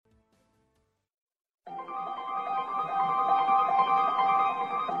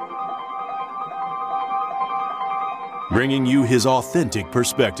bringing you his authentic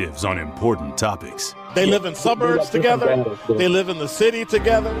perspectives on important topics. They live in suburbs together. They live in the city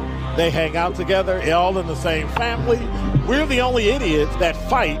together. They hang out together, all in the same family. We're the only idiots that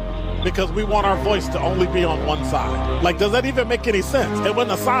fight because we want our voice to only be on one side. Like, does that even make any sense? And when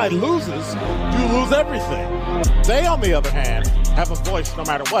the side loses, you lose everything. They, on the other hand, have a voice no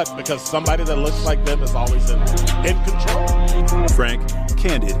matter what because somebody that looks like them is always in control. Frank,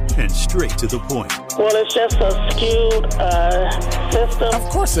 candid, and straight to the point. Well, it's just a skewed system. Of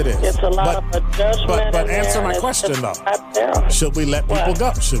course it is. It's a lot of judgment. But answer my question, though. Should we let people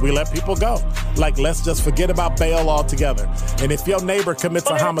go? Should we let people go? Like, let's just forget about bail altogether. And if your neighbor commits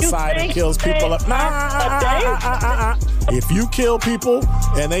a homicide and kills people up, if you kill people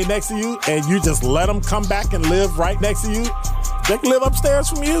and they next to you and you just let them come back and live right next to you, they can live upstairs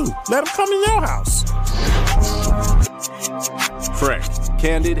from you. Let them come in your house. Frank,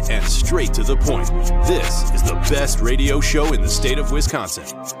 candid, and straight to the point. This is the best radio show in the state of Wisconsin.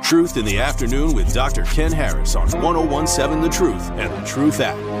 Truth in the Afternoon with Dr. Ken Harris on 101.7 The Truth and The Truth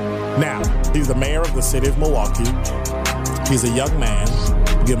app. Now, he's the mayor of the city of Milwaukee. He's a young man.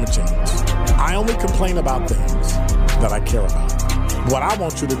 Give him a chance. I only complain about things that I care about. What I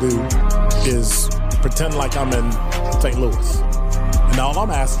want you to do is pretend like I'm in St. Louis. And all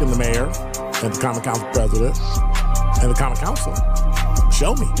I'm asking the mayor and the Common Council president and the Common Council,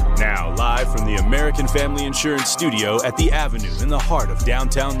 show me. Now, live from the American Family Insurance Studio at the Avenue in the heart of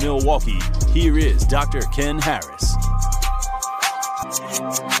downtown Milwaukee, here is Dr. Ken Harris.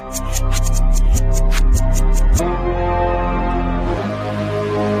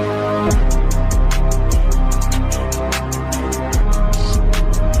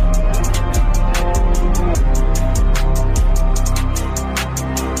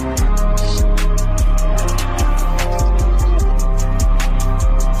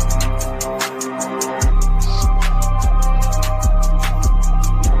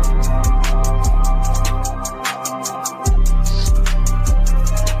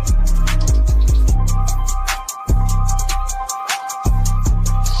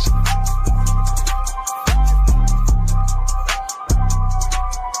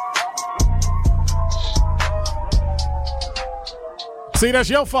 See,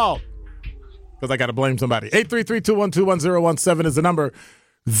 that's your fault. Because I got to blame somebody. 833-212-1017 is the number.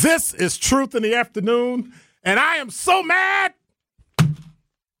 This is Truth in the Afternoon, and I am so mad.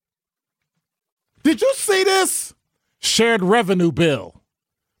 Did you see this? Shared revenue bill.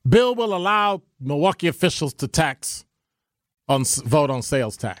 Bill will allow Milwaukee officials to vote on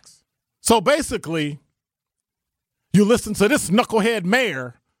sales tax. So basically, you listen to this knucklehead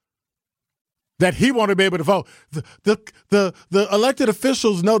mayor that he wanted to be able to vote. The elected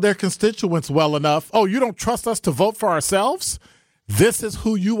officials know their constituents well enough. Oh, you don't trust us to vote for ourselves? This is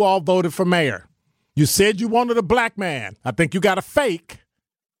who you all voted for mayor. You said you wanted a black man. I think you got a fake.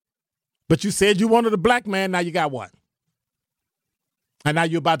 But you said you wanted a black man. Now you got one. And now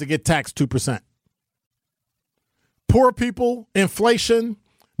you're about to get taxed 2%. Poor people, inflation,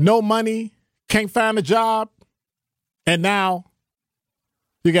 no money, can't find a job. And now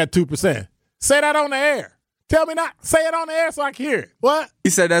you got 2%. Say that on the air. Tell me not. Say it on the air so I can hear it. What? He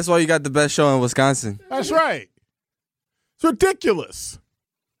said that's why you got the best show in Wisconsin. That's right. It's ridiculous.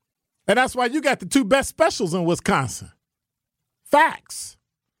 And that's why you got the two best specials in Wisconsin. Facts.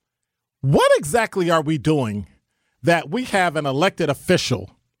 What exactly are we doing that we have an elected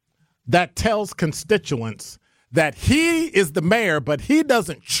official that tells constituents that he is the mayor, but he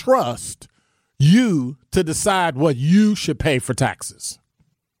doesn't trust you to decide what you should pay for taxes?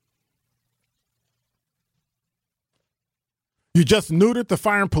 You just neutered the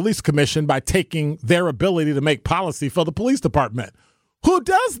Fire and Police Commission by taking their ability to make policy for the police department. Who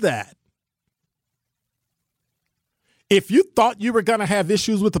does that? If you thought you were going to have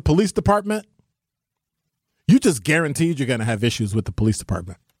issues with the police department, you just guaranteed you're going to have issues with the police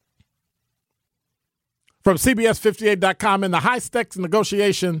department. From CBS58.com, in the high-stakes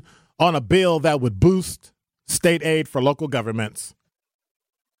negotiation on a bill that would boost state aid for local governments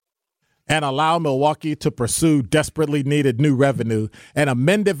and allow Milwaukee to pursue desperately needed new revenue and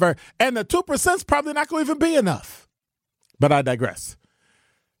amended and the 2% is probably not going to even be enough. But I digress.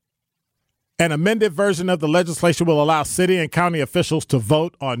 An amended version of the legislation will allow city and county officials to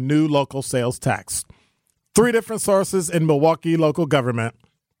vote on new local sales tax. 3 different sources in Milwaukee local government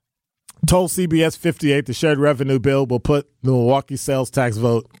told CBS 58 the shared revenue bill will put the Milwaukee sales tax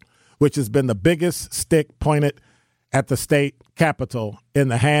vote, which has been the biggest stick pointed at the state capitol, in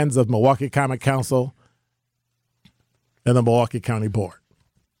the hands of Milwaukee Common Council and the Milwaukee County Board.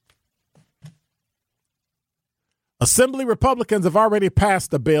 Assembly Republicans have already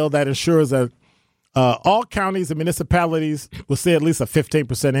passed a bill that ensures a all counties and municipalities will see at least a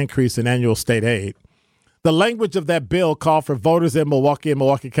 15% increase in annual state aid. The language of that bill called for voters in Milwaukee and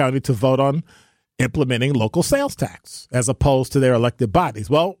Milwaukee County to vote on implementing local sales tax as opposed to their elected bodies.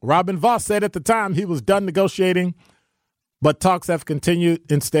 Well, Robin Vos said at the time he was done negotiating, but talks have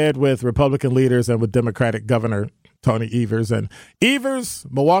continued instead with Republican leaders and with Democratic Governor Tony Evers. And Evers,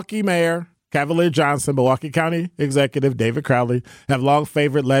 Milwaukee Mayor Cavalier Johnson, Milwaukee County Executive David Crowley have long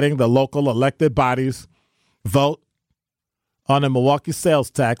favored letting the local elected bodies vote on a Milwaukee sales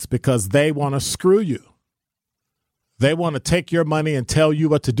tax because they want to screw you. They want to take your money and tell you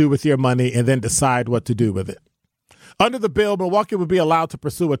what to do with your money and then decide what to do with it. Under the bill, Milwaukee would be allowed to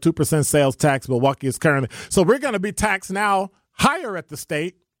pursue a 2% sales tax. Milwaukee is currently. So we're going to be taxed now higher at the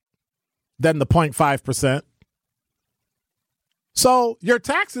state than the 0.5%. So your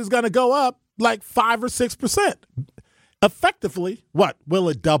tax is going to go up like 5 or 6%. Effectively, what? Will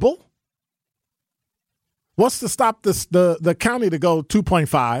it double? What's to stop this, the county to go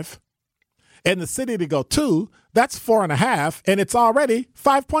 2.5 and the city to go 2? That's 4.5, and it's already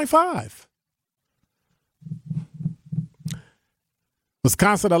 5.5.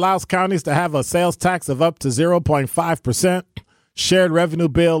 Wisconsin allows counties to have a sales tax of up to 0.5%. Shared revenue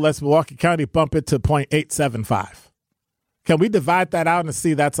bill lets Milwaukee County bump it to 0.875. Can we divide that out and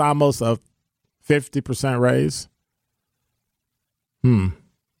see that's almost a 50% raise?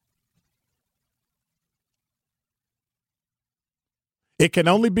 It can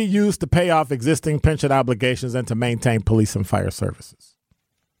only be used to pay off existing pension obligations and to maintain police and fire services.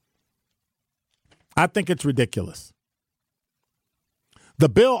 I think it's ridiculous. The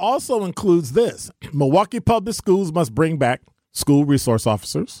bill also includes this. Milwaukee Public Schools must bring back school resource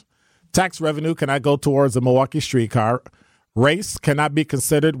officers. Tax revenue cannot go towards a Milwaukee streetcar. Race cannot be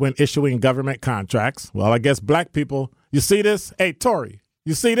considered when issuing government contracts. Well, I guess black people, you see this? Hey, Tory,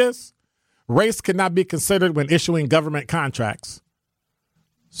 you see this? Race cannot be considered when issuing government contracts.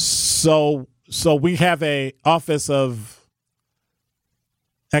 So we have a Office of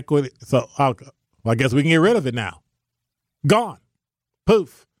Equity. So I guess we can get rid of it now. Gone.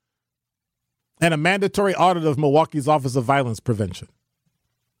 Poof. And a mandatory audit of Milwaukee's Office of Violence Prevention.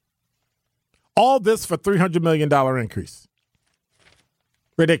 All this for $300 million increase.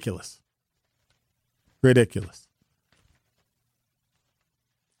 Ridiculous. Ridiculous.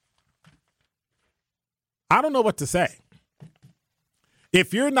 I don't know what to say.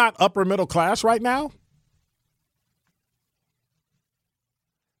 If you're not upper middle class right now,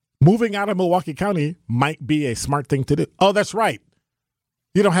 moving out of Milwaukee County might be a smart thing to do. Oh, that's right.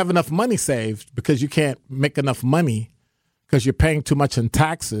 You don't have enough money saved because you can't make enough money because you're paying too much in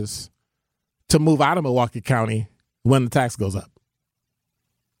taxes to move out of Milwaukee County when the tax goes up.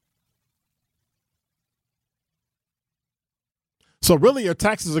 So really your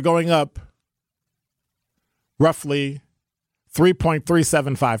taxes are going up roughly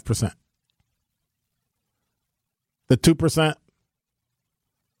 3.375%. The 2%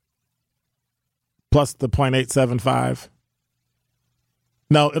 plus the 0.875.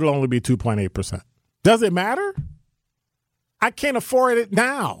 No, it'll only be 2.8%. Does it matter? I can't afford it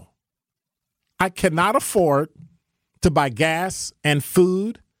now. I cannot afford to buy gas and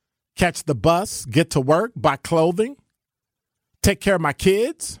food, catch the bus, get to work, buy clothing, take care of my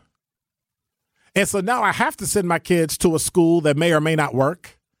kids. And so now I have to send my kids to a school that may or may not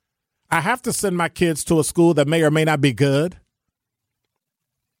work. I have to send my kids to a school that may or may not be good.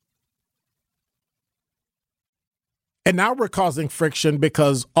 And now we're causing friction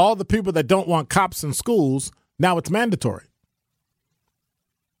because all the people that don't want cops in schools, now it's mandatory.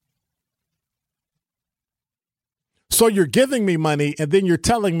 So you're giving me money and then you're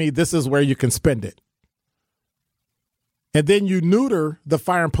telling me this is where you can spend it. And then you neuter the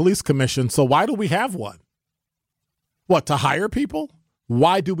Fire and Police Commission. So why do we have one? What, to hire people?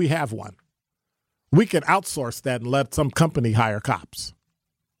 Why do we have one? We could outsource that and let some company hire cops.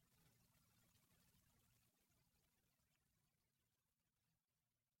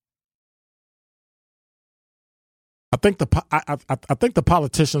 I think the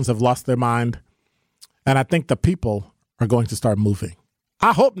politicians have lost their mind, and I think the people are going to start moving.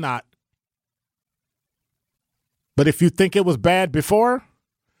 I hope not. But if you think it was bad before,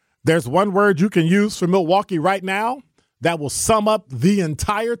 there's one word you can use for Milwaukee right now that will sum up the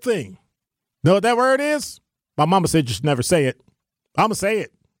entire thing. Know what that word is? My mama said you should never say it. I'm going to say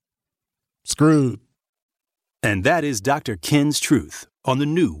it. Screwed. And that is Dr. Ken's Truth on the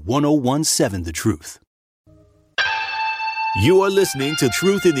new 101.7 The Truth. You are listening to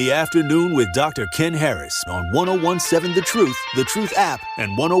Truth in the Afternoon with Dr. Ken Harris on 101.7 The Truth app,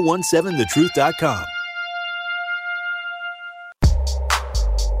 and 1017thetruth.com.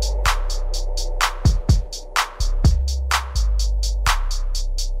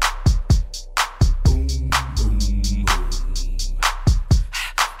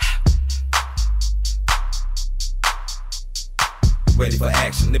 ready for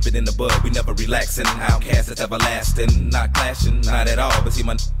action. Nip it in the bud, we never relaxing. Outcast that's everlasting, not clashing, not at all. But see,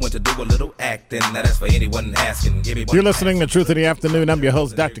 my went to do a little acting. Now that's for anyone asking. You're listening to Truth in the Afternoon. I'm your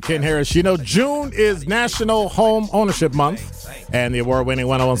host, Dr. Ken Harris. You know, June is National Home Ownership Month, and the award-winning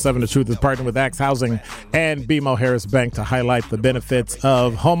 1017 The Truth is partnering with Axe Housing and BMO Harris Bank to highlight the benefits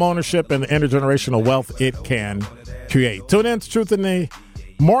of home ownership and the intergenerational wealth it can create. Tune in to Truth in the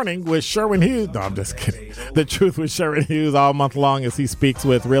Morning with Sherwin Hughes. No, I'm just kidding. The Truth with Sherwin Hughes all month long as he speaks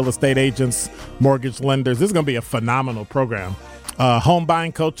with real estate agents, mortgage lenders. This is going to be a phenomenal program. Home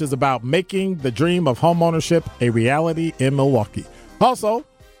buying coach is about making the dream of home ownership a reality in Milwaukee. Also,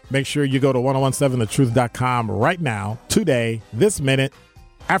 make sure you go to 1017thetruth.com right now, today, this minute,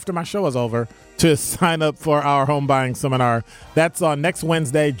 after my show is over, to sign up for our home buying seminar. That's on next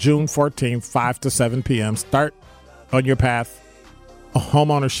Wednesday, June 14th, 5 to 7 p.m. Start on your path of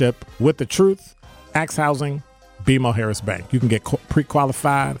home ownership with the Truth, Axe Housing, BMO Harris Bank. You can get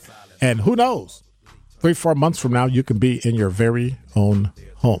pre-qualified, and who knows, 3-4 months from now, you can be in your very own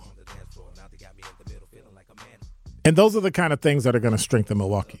home. And those are the kind of things that are going to strengthen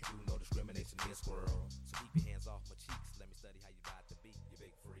Milwaukee.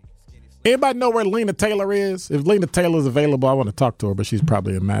 Anybody know where Lena Taylor is? If Lena Taylor is available, I want to talk to her, but she's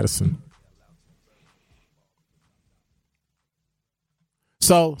probably in Madison.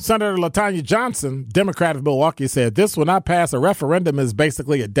 So Senator LaTanya Johnson, Democrat of Milwaukee, said this will not pass. A referendum is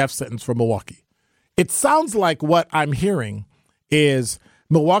basically a death sentence for Milwaukee. It sounds like what I'm hearing is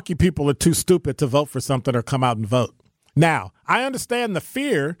Milwaukee people are too stupid to vote for something or come out and vote. Now, I understand the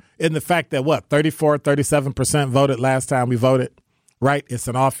fear in the fact that, 37% voted last time we voted, right? It's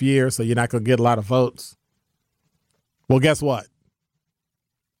an off year, so you're not going to get a lot of votes. Well, guess what?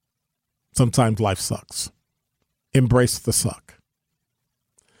 Sometimes life sucks. Embrace the suck.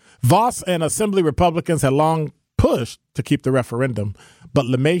 Voss and Assembly Republicans had long pushed to keep the referendum, but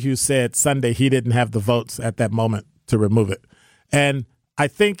LeMahieu said Sunday he didn't have the votes at that moment to remove it. And I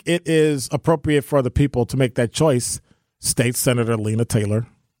think it is appropriate for the people to make that choice, State Senator Lena Taylor,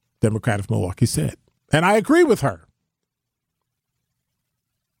 Democrat of Milwaukee, said. And I agree with her.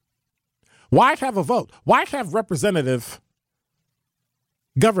 Why have a vote? Why have representative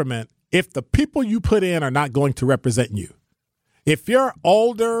government if the people you put in are not going to represent you? If your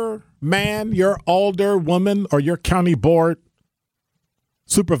older man, your older woman, or your county board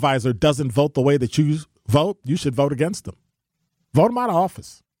supervisor doesn't vote the way that you vote, you should vote against them. Vote them out of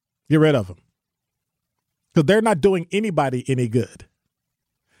office. Get rid of them. Because they're not doing anybody any good.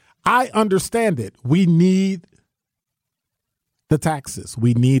 I understand it. We need the taxes.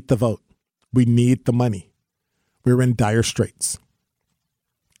 We need the vote. We need the money. We're in dire straits.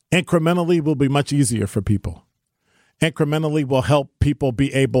 Incrementally will be much easier for people. Incrementally will help people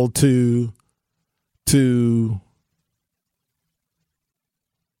be able to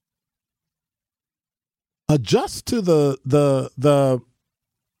adjust to the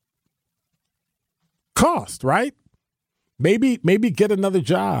cost, right? Maybe get another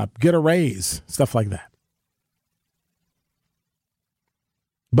job, get a raise, stuff like that.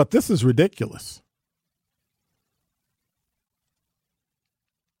 But this is ridiculous.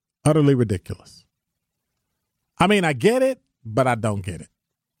 Utterly ridiculous. I mean, I get it, but I don't get it.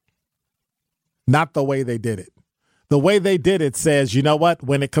 Not the way they did it. The way they did it says, you know what?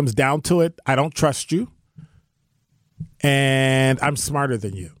 When it comes down to it, I don't trust you. And I'm smarter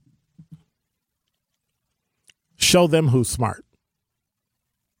than you. Show them who's smart.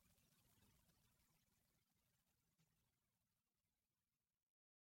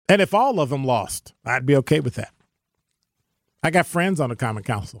 And if all of them lost, I'd be okay with that. I got friends on the Common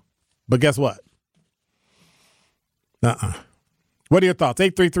Council. But guess what? What are your thoughts?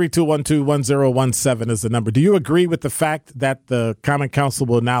 833-212-1017 is the number. Do you agree with the fact that the Common Council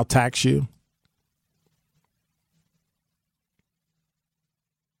will now tax you?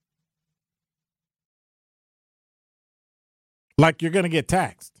 Like you're going to get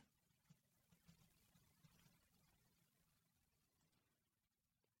taxed.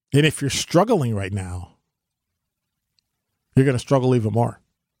 And if you're struggling right now, you're going to struggle even more.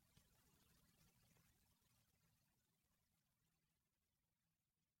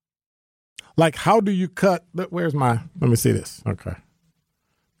 Like, how do you cut? Let me see this. Okay.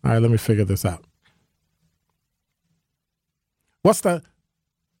 All right, let me figure this out. What's the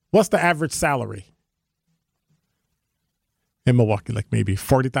average salary in Milwaukee? Like maybe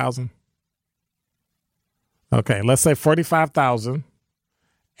 40,000? Okay, let's say 45,000.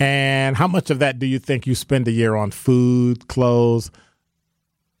 And how much of that do you think you spend a year on food, clothes?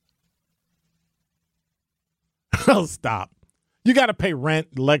 Oh, stop. You got to pay rent,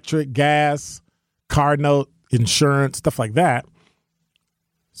 electric, gas, car note, insurance, stuff like that.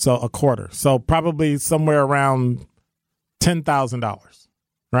 So a quarter. So probably somewhere around $10,000,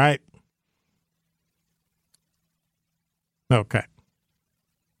 right? Okay.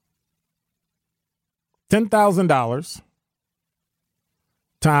 $10,000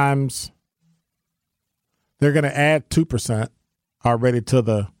 times, they're going to add 2% already to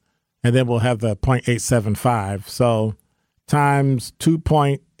the, and then we'll have the 0.875. So times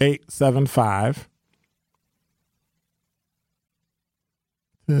 2.875.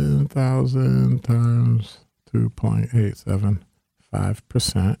 10,000 times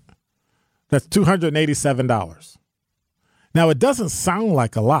 2.875%. That's $287. Now, it doesn't sound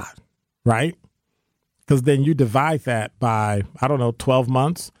like a lot, right? Because then you divide that by, 12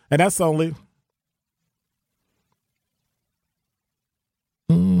 months. And that's only...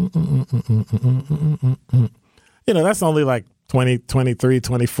 that's only like 20, 23,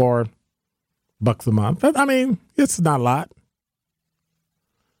 24 bucks a month. It's not a lot.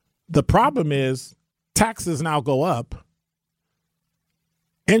 The problem is taxes now go up.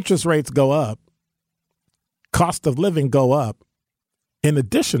 Interest rates go up. Cost of living go up in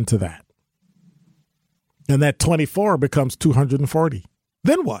addition to that. And that 24 becomes 240.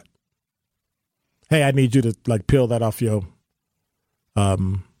 Then what? Hey, I need you to peel that off your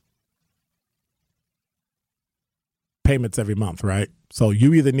payments every month, right? So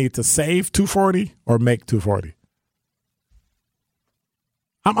you either need to save 240 or make 240.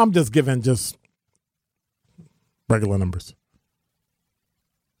 I'm just giving just regular numbers.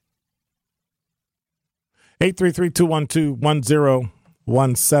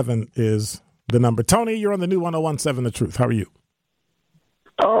 833-212-1017 is the number. Tony, you're on the new 1017 The Truth. How are you?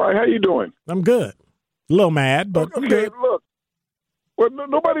 All right. How you doing? I'm good. A little mad, but I'm good. Look, well,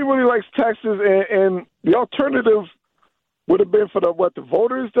 nobody really likes taxes, and the alternative would have been for the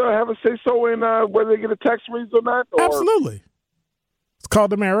voters to have a say-so in whether they get a tax raise or not? Or... Absolutely. It's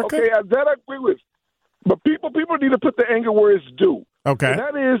called America. Okay, that I agree with. But people need to put the anger where it's due. Okay. And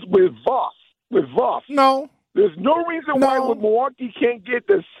that is with Voss. With Voss. No. There's no reason why Milwaukee can't get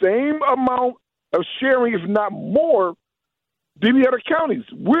the same amount of sharing, if not more, than the other counties.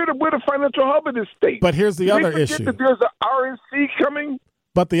 We're the financial hub of this state. But here's the other issue. That there's an RNC coming.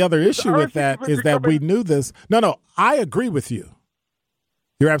 But the other issue with that is that we knew this. No, I agree with you.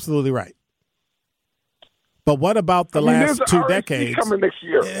 You're absolutely right. But what about the last 2 decades? Coming next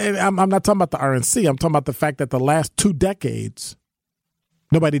year. I'm not talking about the RNC. I'm talking about the fact that the last 2 decades,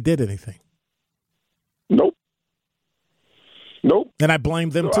 nobody did anything. Nope. And I blame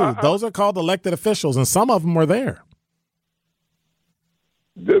them too. Those are called elected officials, and some of them were there.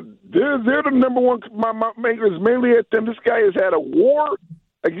 They're the number one makers, mainly at them. This guy has had a war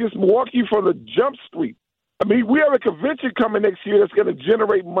against Milwaukee from the jump street. We have a convention coming next year that's going to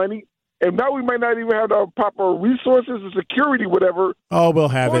generate money, and now we might not even have the proper resources and security, whatever. Oh, we'll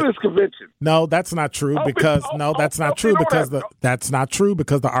have it. This convention. No, that's not true because that's not true because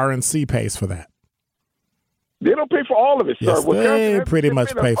the RNC pays for that. They don't pay for all of it, yes, sir. They pretty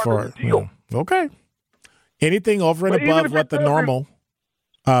much pay for it. Yeah. Okay. Anything over and above what the normal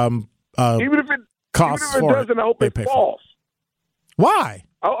even if it costs even if it doesn't, I hope they it pay falls. Why?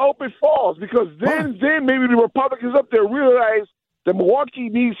 I hope it falls because then maybe the Republicans up there realize that Milwaukee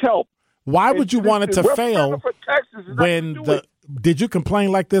needs help. Why would you want it to fail when did you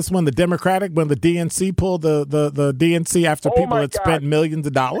complain like this when the DNC pulled the DNC after people had spent millions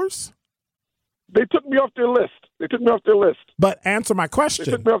of dollars? They took me off their list. But answer my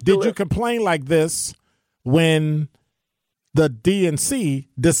question. Did you complain like this when the DNC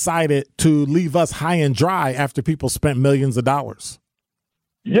decided to leave us high and dry after people spent millions of dollars?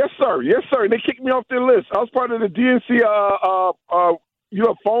 Yes, sir. And they kicked me off their list. I was part of the DNC,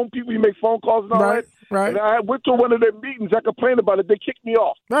 phone people. You make phone calls and all that. Right. And I went to one of their meetings. I complained about it. They kicked me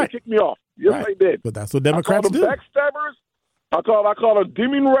off. Right. They kicked me off. Yes, they did. But that's what Democrats do. I called them backstabbers. I call them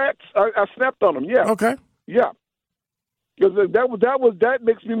demon rats. I snapped on them. Yeah. Okay. Yeah. Because that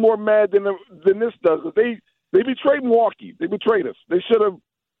makes me more mad than this does. They betrayed Milwaukee. They betrayed us. They should have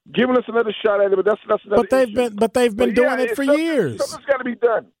given us another shot at it. But that's another issue. They've been doing it for years. Something's got to be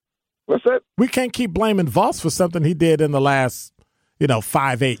done. What's that? We can't keep blaming Voss for something he did in the last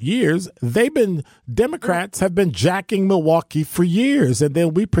 5-8 years. Democrats have been jacking Milwaukee for years, and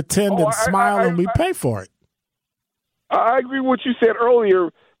then we pretend and smile and we pay for it. I agree with what you said earlier,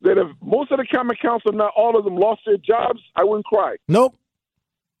 that if most of the common council, not all of them, lost their jobs, I wouldn't cry. Nope.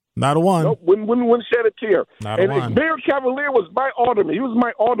 Not a one. Nope. Wouldn't shed a tear. Not a one. Mayor Cavalier was my alderman. He was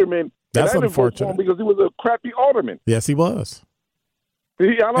my alderman. That's unfortunate. Because he was a crappy alderman. Yes, he was.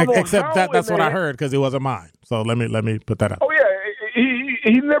 Except that's what I heard because it wasn't mine. So let me put that up. Oh yeah,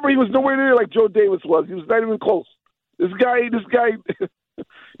 he was nowhere near like Joe Davis was. He was not even close. This guy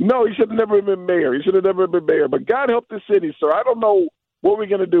No, he should have never been mayor. He should have never been mayor. But God help the city, sir. I don't know what we're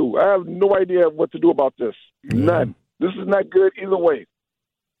going to do. I have no idea what to do about this. None. This is not good either way.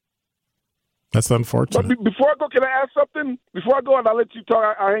 That's unfortunate. But before I go, can I ask something? Before I go, and I'll let you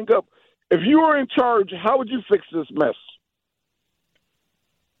talk, I'll hang up. If you were in charge, how would you fix this mess?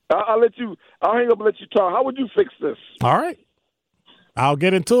 I'll hang up and let you talk. How would you fix this? All right. I'll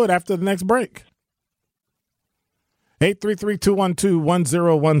get into it after the next break.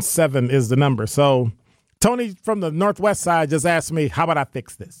 833-212-1017 is the number. So Tony from the Northwest side just asked me, how about I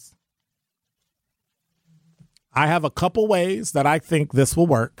fix this? I have a couple ways that I think this will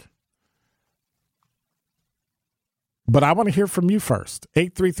work. But I want to hear from you first.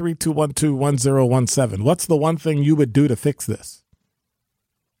 833-212-1017. What's the one thing you would do to fix this?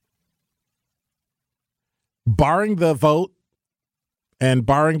 Barring the vote and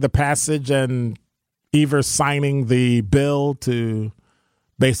barring the passage and Evers signing the bill to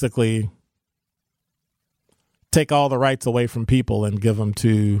basically take all the rights away from people and give them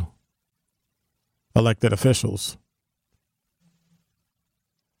to elected officials.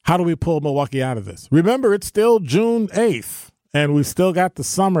 How do we pull Milwaukee out of this? Remember, it's still June 8th, and we still got the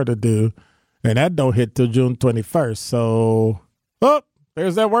summer to do, and that don't hit till June 21st. So,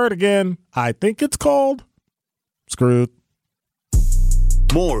 there's that word again. I think it's called screwed.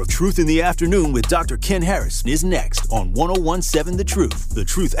 More of Truth in the Afternoon with Dr. Ken Harris is next on 1017 The Truth, The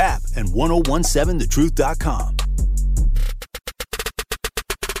Truth app, and 1017thetruth.com.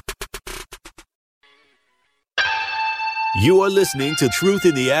 You are listening to Truth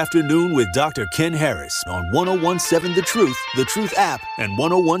in the Afternoon with Dr. Ken Harris on 1017 The Truth app, and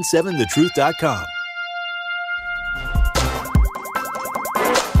 1017thetruth.com.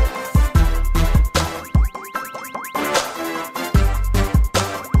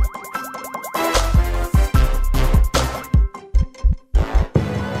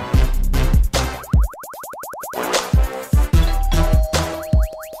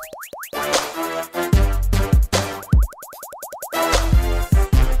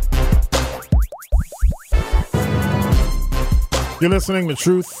 You're listening to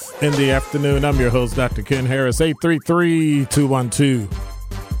Truth in the Afternoon. I'm your host, Dr. Ken Harris.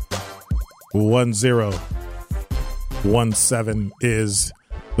 833-212-1017 is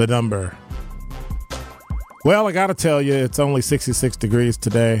the number. Well, I got to tell you, it's only 66 degrees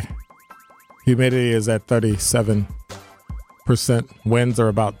today. Humidity is at 37%. Winds are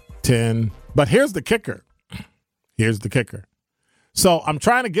about 10. But here's the kicker. So I'm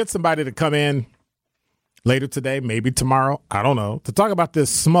trying to get somebody to come in later today, maybe tomorrow, I don't know, to talk about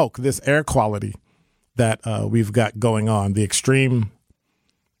this smoke, this air quality that we've got going on, the extreme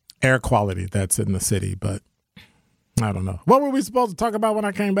air quality that's in the city. But I don't know. What were we supposed to talk about when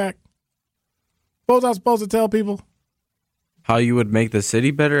I came back? What was I supposed to tell people? How you would make the city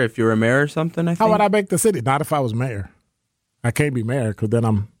better if you were a mayor or something, I think. How would I make the city? Not if I was mayor. I can't be mayor because then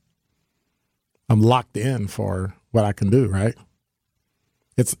I'm locked in for what I can do, right?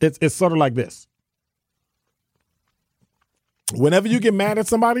 It's sort of like this. Whenever you get mad at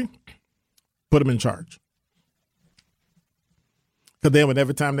somebody, put them in charge. Because then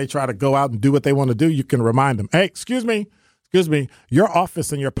every time they try to go out and do what they want to do, you can remind them, hey, excuse me, your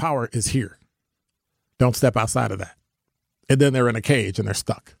office and your power is here. Don't step outside of that. And then they're in a cage and they're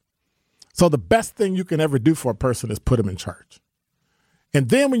stuck. So the best thing you can ever do for a person is put them in charge. And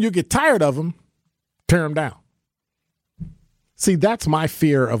then when you get tired of them, tear them down. See, that's my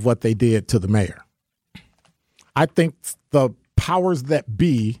fear of what they did to the mayor. I think the powers that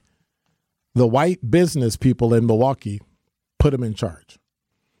be, the white business people in Milwaukee, put him in charge,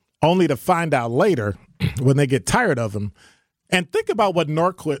 only to find out later when they get tired of him. And think about what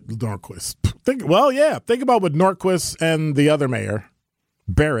Norquist. Think about what Norquist and the other mayor,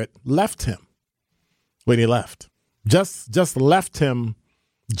 Barrett, left him when he left. Just left him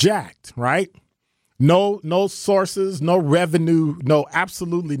jacked, right? No sources, no revenue, no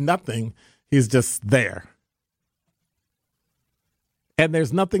absolutely nothing. He's just there. And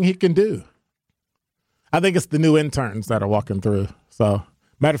there's nothing he can do. I think it's the new interns that are walking through. So,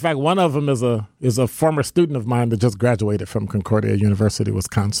 matter of fact, one of them is a former student of mine that just graduated from Concordia University,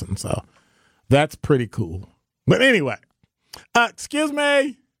 Wisconsin. So, that's pretty cool. But anyway, excuse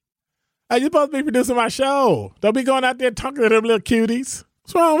me. You're supposed to be producing my show. Don't be going out there talking to them little cuties.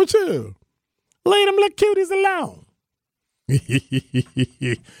 What's wrong with you? Leave them little cuties alone.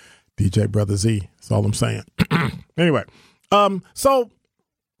 DJ Brother Z. That's all I'm saying. Anyway. So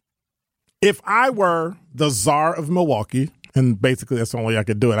if I were the czar of Milwaukee, and basically that's the only way I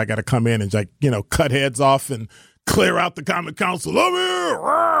could do it, I got to come in and cut heads off and clear out the common council. I'm here.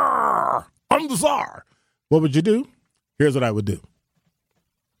 I'm the czar. What would you do? Here's what I would do.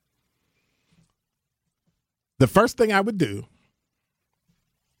 the first thing I would do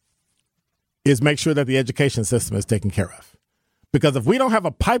is make sure that the education system is taken care of. Because if we don't have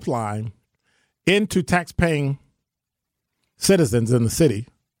a pipeline into tax-paying citizens in the city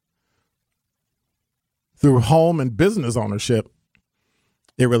through home and business ownership,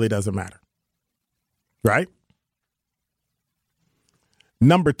 it really doesn't matter. Right?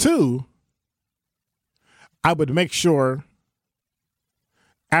 Number two, I would make sure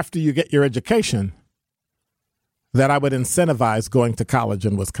after you get your education that I would incentivize going to college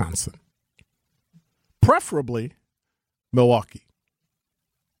in Wisconsin. Preferably Milwaukee.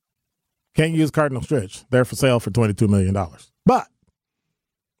 Can't use Cardinal Stritch. They're for sale for $22 million. But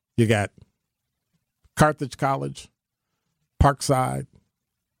you got Carthage College, Parkside,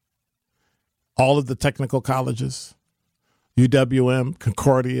 all of the technical colleges, UWM,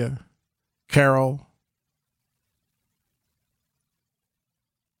 Concordia, Carroll.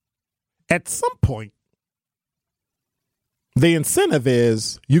 At some point, the incentive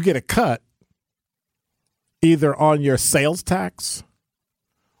is you get a cut either on your sales tax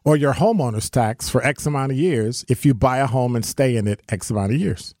or your homeowner's tax for X amount of years if you buy a home and stay in it X amount of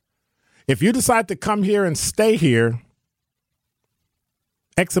years. If you decide to come here and stay here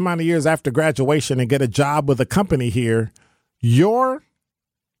X amount of years after graduation and get a job with a company here, and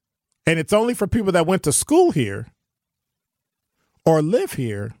it's only for people that went to school here or live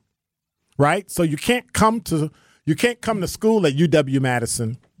here, right? So you can't come to school at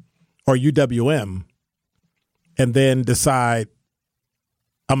UW-Madison or UWM and then decide,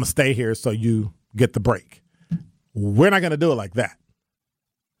 I'm going to stay here so you get the break. We're not going to do it like that.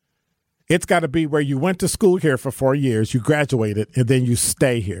 It's got to be where you went to school here for 4 years, you graduated, and then you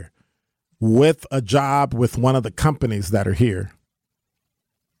stay here with a job with one of the companies that are here.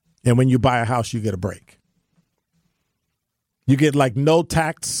 And when you buy a house, you get a break. You get like no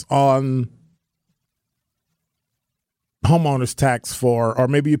tax on homeowner's tax or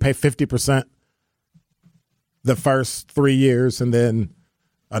maybe you pay 50% the first 3 years and then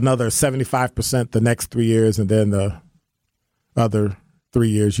another 75% the next 3 years, and then the other 3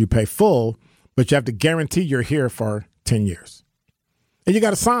 years you pay full, but you have to guarantee you're here for 10 years. And you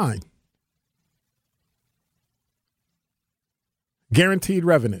got to sign. Guaranteed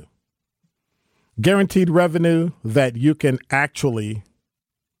revenue. Guaranteed revenue that you can actually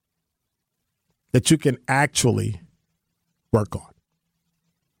work on.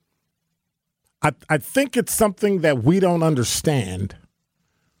 I think it's something that we don't understand,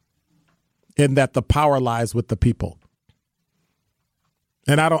 in that the power lies with the people.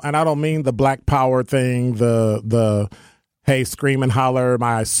 And I don't mean the black power thing, the hey, scream and holler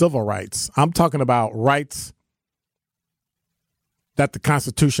my civil rights. I'm talking about rights that the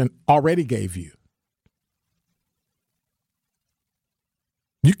Constitution already gave you.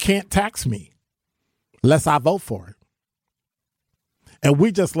 You can't tax me unless I vote for it. And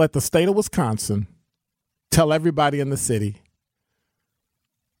we just let the state of Wisconsin tell everybody in the city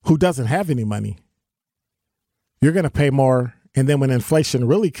who doesn't have any money, you're going to pay more. And then when inflation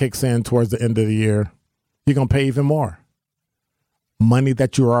really kicks in towards the end of the year, you're going to pay even more money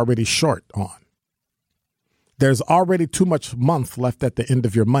that you're already short on. There's already too much month left at the end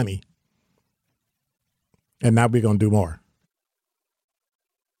of your money. And now we're going to do more.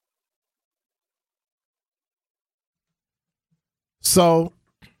 So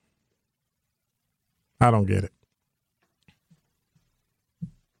I don't get it.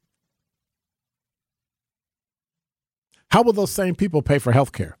 How will those same people pay for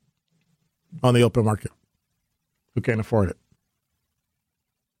health care on the open market who can't afford it?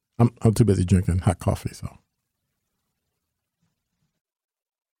 I'm too busy drinking hot coffee, so.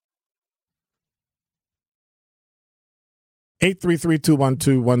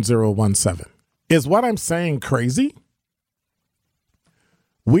 (833-212-1017) Is what I'm saying crazy?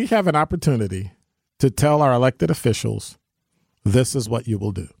 We have an opportunity to tell our elected officials, this is what you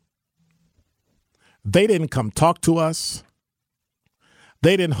will do. They didn't come talk to us.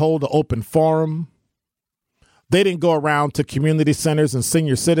 They didn't hold an open forum. They didn't go around to community centers and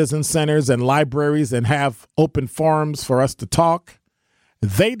senior citizen centers and libraries and have open forums for us to talk.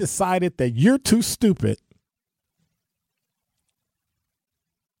 They decided that you're too stupid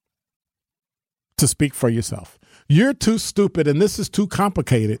to speak for yourself. You're too stupid and this is too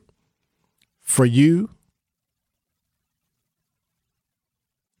complicated for you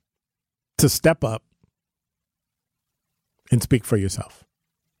to step up and speak for yourself.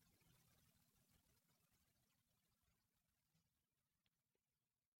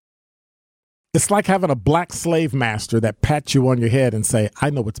 It's like having a black slave master that pats you on your head and say, I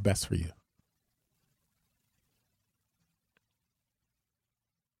know what's best for you.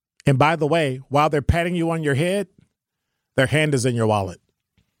 And by the way, while they're patting you on your head, their hand is in your wallet.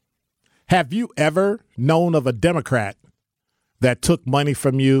 Have you ever known of a Democrat that took money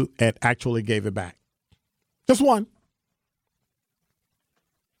from you and actually gave it back? Just one.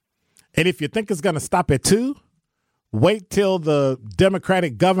 And if you think it's going to stop at two, wait till the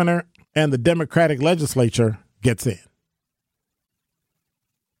Democratic governor and the Democratic legislature gets in.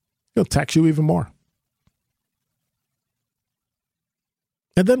 He'll tax you even more.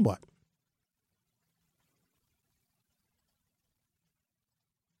 And then what?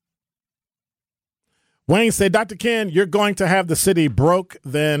 Wayne said, Dr. Ken, you're going to have the city broke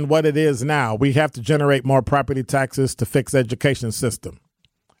than what it is now. We have to generate more property taxes to fix the education system.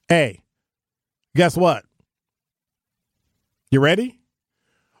 Hey, guess what? You ready?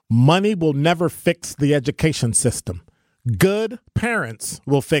 Money will never fix the education system. Good parents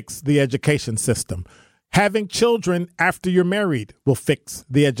will fix the education system. Having children after you're married will fix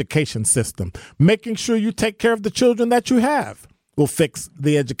the education system. Making sure you take care of the children that you have will fix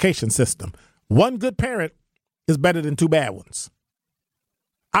the education system. One good parent is better than two bad ones.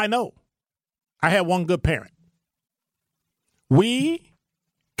 I know. I had one good parent. We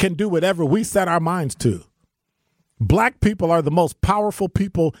can do whatever we set our minds to. Black people are the most powerful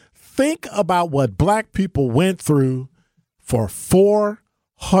people. Think about what black people went through for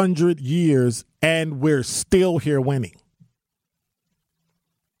 400 years, and we're still here winning.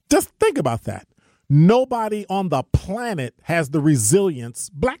 Just think about that. Nobody on the planet has the resilience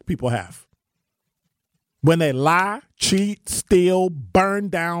black people have. When they lie, cheat, steal, burn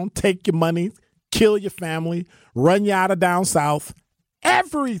down, take your money, kill your family, run you out of down south,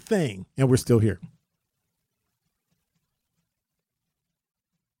 everything, and we're still here.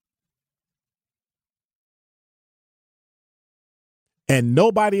 And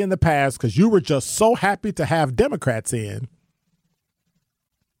nobody in the past, because you were just so happy to have Democrats in,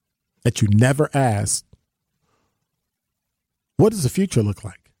 that you never asked, what does the future look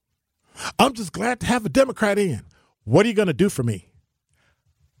like? I'm just glad to have a Democrat in. What are you going to do for me?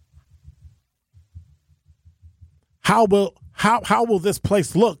 How will this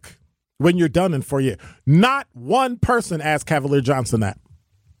place look when you're done in 4 years? Not one person asked Cavalier Johnson that.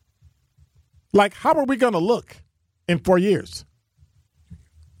 Like, how are we going to look in 4 years?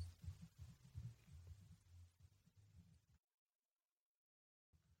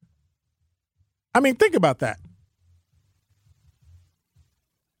 I mean, think about that.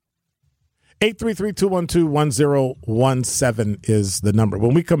 833-212-1017 is the number.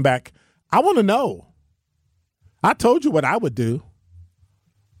 When we come back, I want to know. I told you what I would do.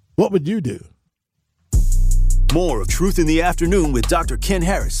 What would you do? More of Truth in the Afternoon with Dr. Ken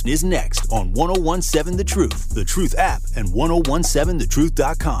Harris is next on 1017 The Truth, The Truth app, and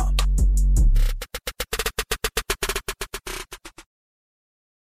 1017thetruth.com.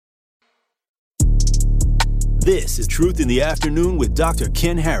 This is Truth in the Afternoon with Dr.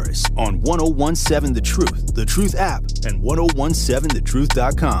 Ken Harris on 1017 The Truth app, and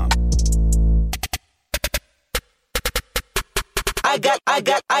 1017thetruth.com. I got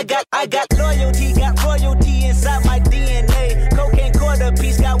loyalty, got royalty inside my DNA. Cocaine quarter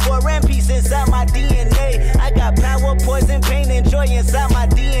piece, got war and peace inside my DNA. I got power, poison, pain, and joy inside my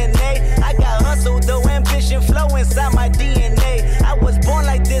DNA. I got hustle, though, ambition, flow inside my DNA. I was born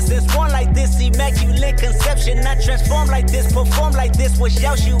like this and born like this, immaculate conception. I transform like this, perform like this, wish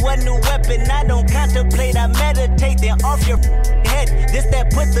out you a new weapon. I don't contemplate, I meditate, then off your head. This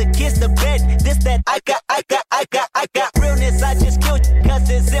that put the kids to bed. This that I got realness, I just killed cause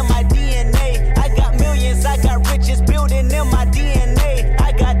it's in my DNA. I got millions, I got riches building in my DNA.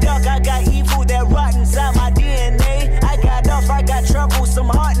 I got dark, I got evil that rot inside my DNA. I got off, I got trouble, some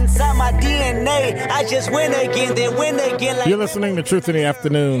heart inside my DNA. I just win again, then win again. Like you're listening to Truth in the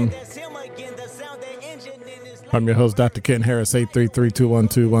Afternoon. I'm your host, Dr. Ken Harris.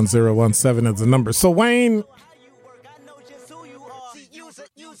 833-212-1017 is the number. So, Wayne,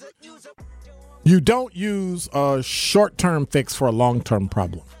 you don't use a short-term fix for a long-term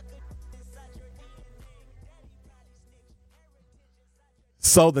problem.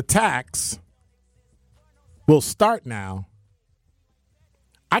 So the tax will start now.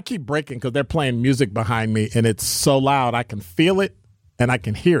 I keep breaking because they're playing music behind me, and it's so loud I can feel it and I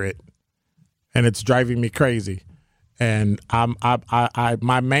can hear it, and it's driving me crazy. And my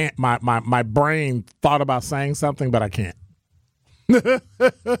brain thought about saying something, but I can't.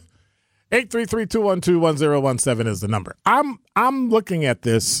 833-212-1017 is the number. I'm looking at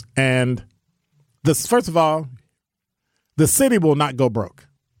this, and this, first of all, the city will not go broke.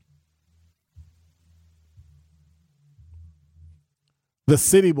 The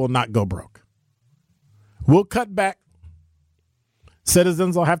city will not go broke. We'll cut back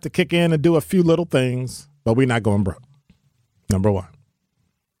Citizens will have to kick in and do a few little things, but we're not going broke. Number one.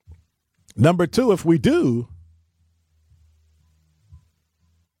 Number two, if we do,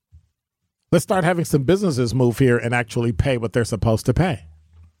 let's start having some businesses move here and actually pay what they're supposed to pay.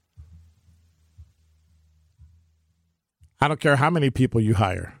 I don't care how many people you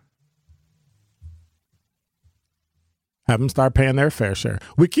hire. Have them start paying their fair share.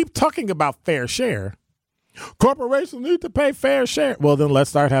 We keep talking about fair share. Corporations need to pay fair share. Well, then let's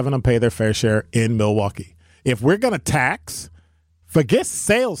start having them pay their fair share in Milwaukee. If we're going to tax, forget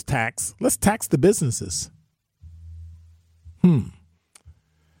sales tax, let's tax the businesses.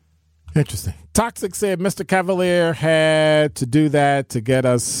 Interesting. Toxic said Mr. Cavalier had to do that to get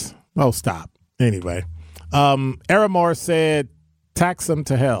us. Oh, stop. Anyway, Aramore said, tax them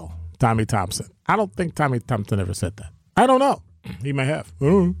to hell, Tommy Thompson. I don't think Tommy Thompson ever said that. I don't know. He may have.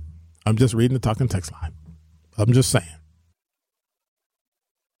 I'm just reading the talking text line. I'm just saying.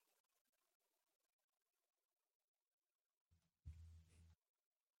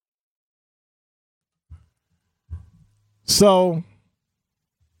 So,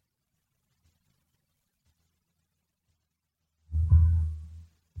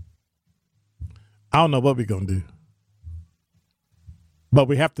 I don't know what we're going to do, but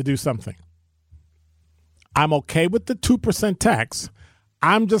we have to do something. I'm okay with the 2% tax.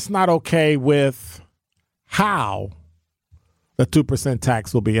 I'm just not okay with how the 2%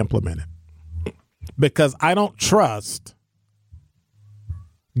 tax will be implemented, because I don't trust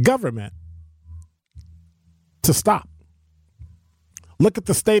government to stop. Look at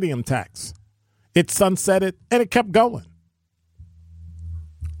the stadium tax. It sunsetted and it kept going.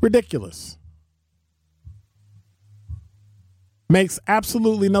 Ridiculous. Makes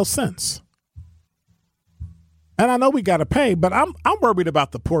absolutely no sense. And I know we got to pay, but I'm worried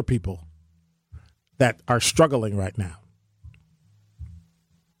about the poor people that are struggling right now.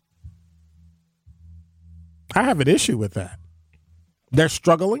 I have an issue with that. They're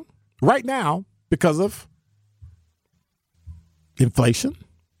struggling right now because of inflation.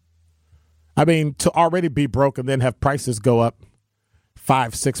 I mean, to already be broke and then have prices go up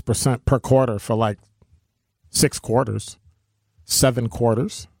 5-6% per quarter for like 6 quarters, 7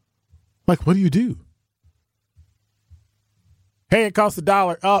 quarters. Like, what do you do? Hey, it costs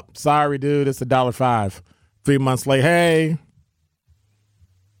 $1. Oh, sorry, dude, it's $1.05. 3 months late. Hey,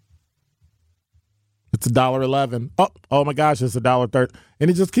 it's $1.11. Oh my gosh, it's $1.30. And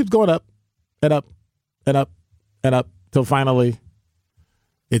it just keeps going up and up and up and up till finally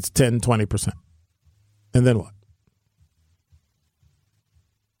it's 10-20%. And then what?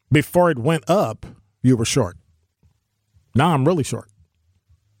 Before it went up, you were short. Now I'm really short.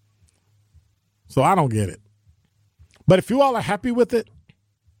 So I don't get it. But if you all are happy with it,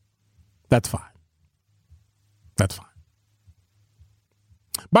 that's fine. That's fine.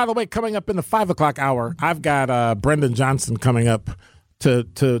 By the way, coming up in the 5 o'clock hour, I've got Brendan Johnson coming up to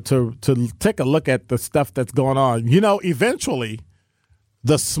take a look at the stuff that's going on. You know, eventually,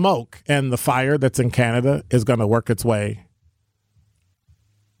 the smoke and the fire that's in Canada is going to work its way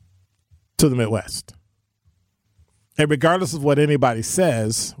to the Midwest. And regardless of what anybody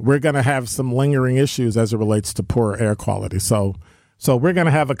says, we're going to have some lingering issues as it relates to poor air quality. So we're going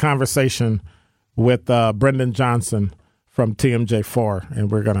to have a conversation with Brendan Johnson from TMJ4, and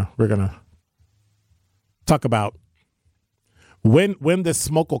we're gonna talk about when this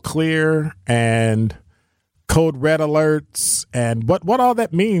smoke will clear and code red alerts and what all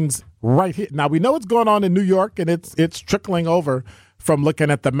that means right here. Now we know what's going on in New York, and it's trickling over. From looking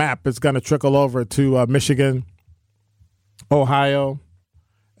at the map, it's going to trickle over to Michigan, Ohio,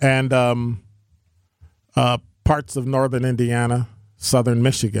 and parts of northern Indiana, southern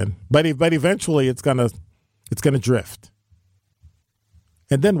Michigan. But eventually, it's gonna drift.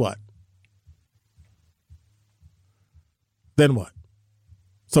 And then what? Then what?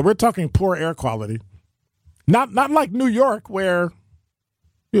 So we're talking poor air quality. Not like New York, where,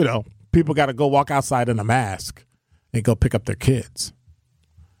 you know, people got to go walk outside in a mask and go pick up their kids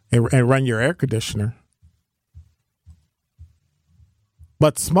and run your air conditioner.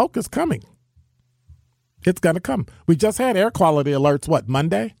 But smoke is coming. It's going to come. We just had air quality alerts,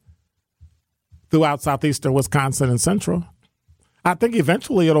 Monday? Throughout southeastern Wisconsin and central. I think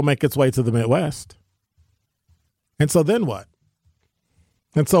eventually it'll make its way to the Midwest. And so then what?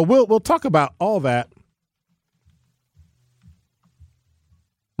 And so we'll talk about all that.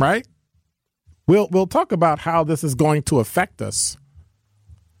 Right? We'll talk about how this is going to affect us.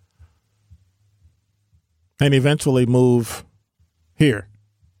 And eventually move here.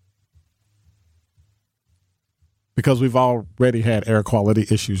 Because we've already had air quality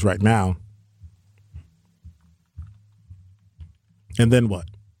issues right now. And then what?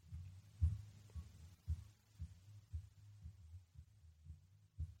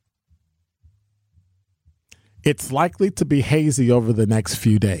 It's likely to be hazy over the next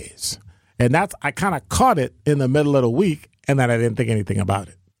few days. And I kind of caught it in the middle of the week, and then I didn't think anything about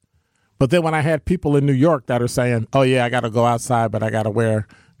it. But then when I had people in New York that are saying, oh, yeah, I got to go outside, but I got to wear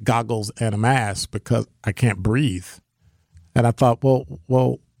goggles and a mask because I can't breathe. And I thought,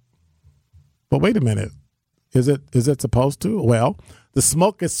 well, wait a minute. Is it supposed to? Well, the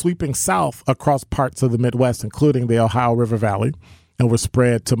smoke is sweeping south across parts of the Midwest, including the Ohio River Valley, and will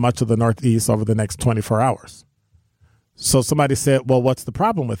spread to much of the Northeast over the next 24 hours. So somebody said, well, what's the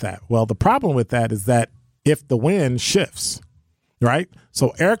problem with that? Well, the problem with that is that if the wind shifts, right?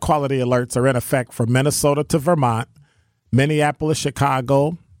 So air quality alerts are in effect from Minnesota to Vermont, Minneapolis,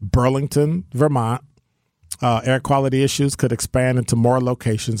 Chicago, Burlington, Vermont. Air quality issues could expand into more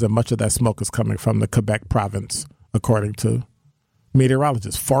locations, and much of that smoke is coming from the Quebec province, according to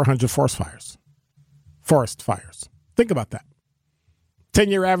meteorologists. 400 forest fires. Think about that.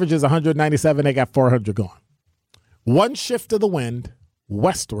 10-year average is 197. They got 400 going. One shift of the wind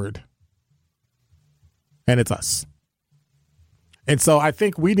westward, and it's us. And so I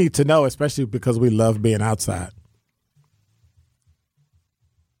think we need to know, especially because we love being outside.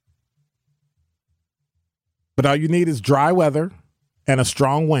 But all you need is dry weather and a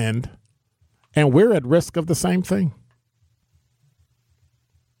strong wind, and we're at risk of the same thing.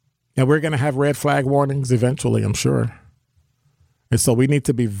 And we're going to have red flag warnings eventually, I'm sure. And so we need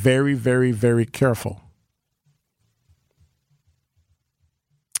to be very, very, very careful.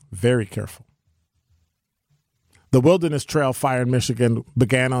 Very careful. The Wilderness Trail fire in Michigan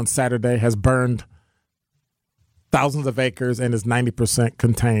began on Saturday, has burned thousands of acres, and is 90%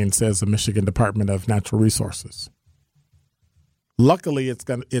 contained, says the Michigan Department of Natural Resources. Luckily,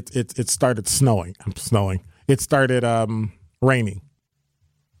 it started snowing. It started raining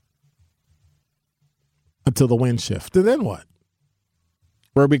until the wind shift. And then what?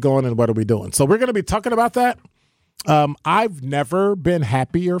 Where are we going and what are we doing? So we're going to be talking about that. I've never been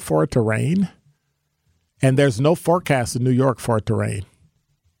happier for it to rain, and there's no forecast in New York for it to rain.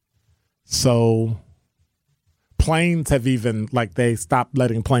 So planes have even, they stopped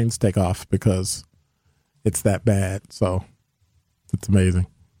letting planes take off because it's that bad. So it's amazing.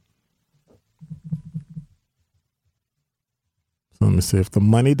 So let me see if the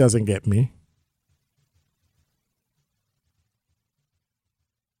money doesn't get me.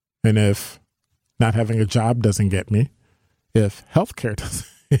 And if not having a job doesn't get me, if healthcare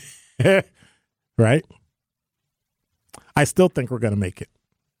doesn't, right? I still think we're going to make it.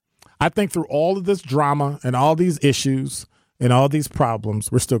 I think through all of this drama and all these issues and all these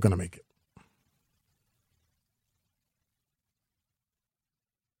problems, we're still going to make it.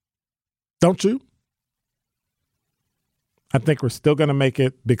 Don't you? I think we're still going to make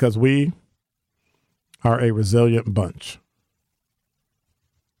it because we are a resilient bunch.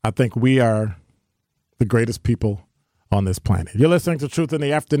 I think we are the greatest people on this planet. You're listening to Truth in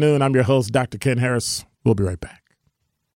the Afternoon. I'm your host, Dr. Ken Harris. We'll be right back.